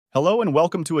Hello and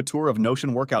welcome to a tour of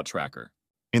Notion Workout Tracker.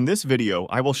 In this video,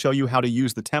 I will show you how to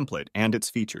use the template and its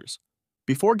features.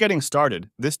 Before getting started,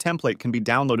 this template can be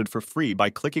downloaded for free by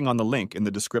clicking on the link in the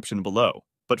description below.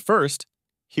 But first,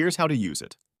 here's how to use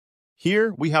it.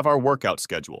 Here, we have our workout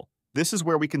schedule. This is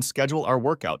where we can schedule our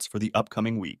workouts for the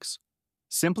upcoming weeks.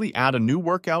 Simply add a new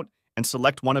workout and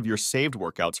select one of your saved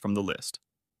workouts from the list.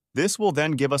 This will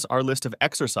then give us our list of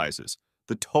exercises,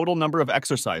 the total number of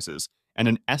exercises, and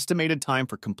an estimated time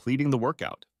for completing the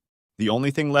workout. The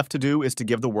only thing left to do is to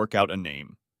give the workout a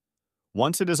name.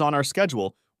 Once it is on our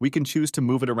schedule, we can choose to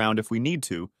move it around if we need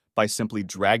to by simply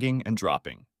dragging and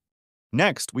dropping.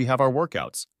 Next, we have our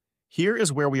workouts. Here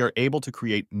is where we are able to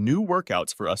create new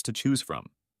workouts for us to choose from.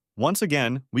 Once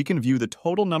again, we can view the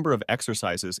total number of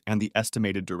exercises and the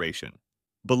estimated duration.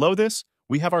 Below this,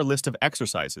 we have our list of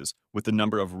exercises with the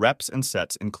number of reps and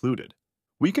sets included.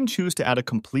 We can choose to add a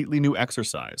completely new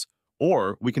exercise,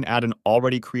 or we can add an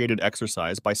already created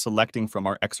exercise by selecting from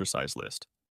our exercise list.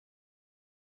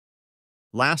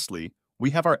 Lastly, we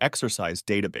have our exercise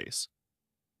database.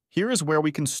 Here is where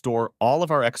we can store all of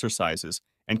our exercises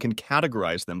and can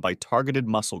categorize them by targeted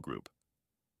muscle group.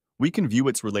 We can view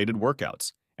its related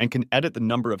workouts and can edit the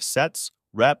number of sets,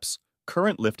 reps,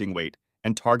 current lifting weight,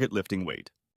 and target lifting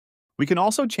weight. We can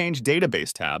also change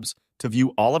database tabs to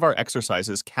view all of our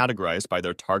exercises categorized by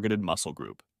their targeted muscle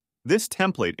group. This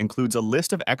template includes a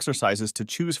list of exercises to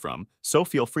choose from, so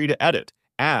feel free to edit,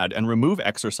 add, and remove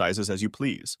exercises as you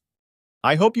please.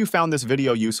 I hope you found this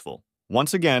video useful.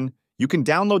 Once again, you can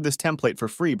download this template for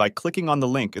free by clicking on the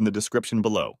link in the description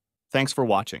below. Thanks for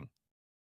watching.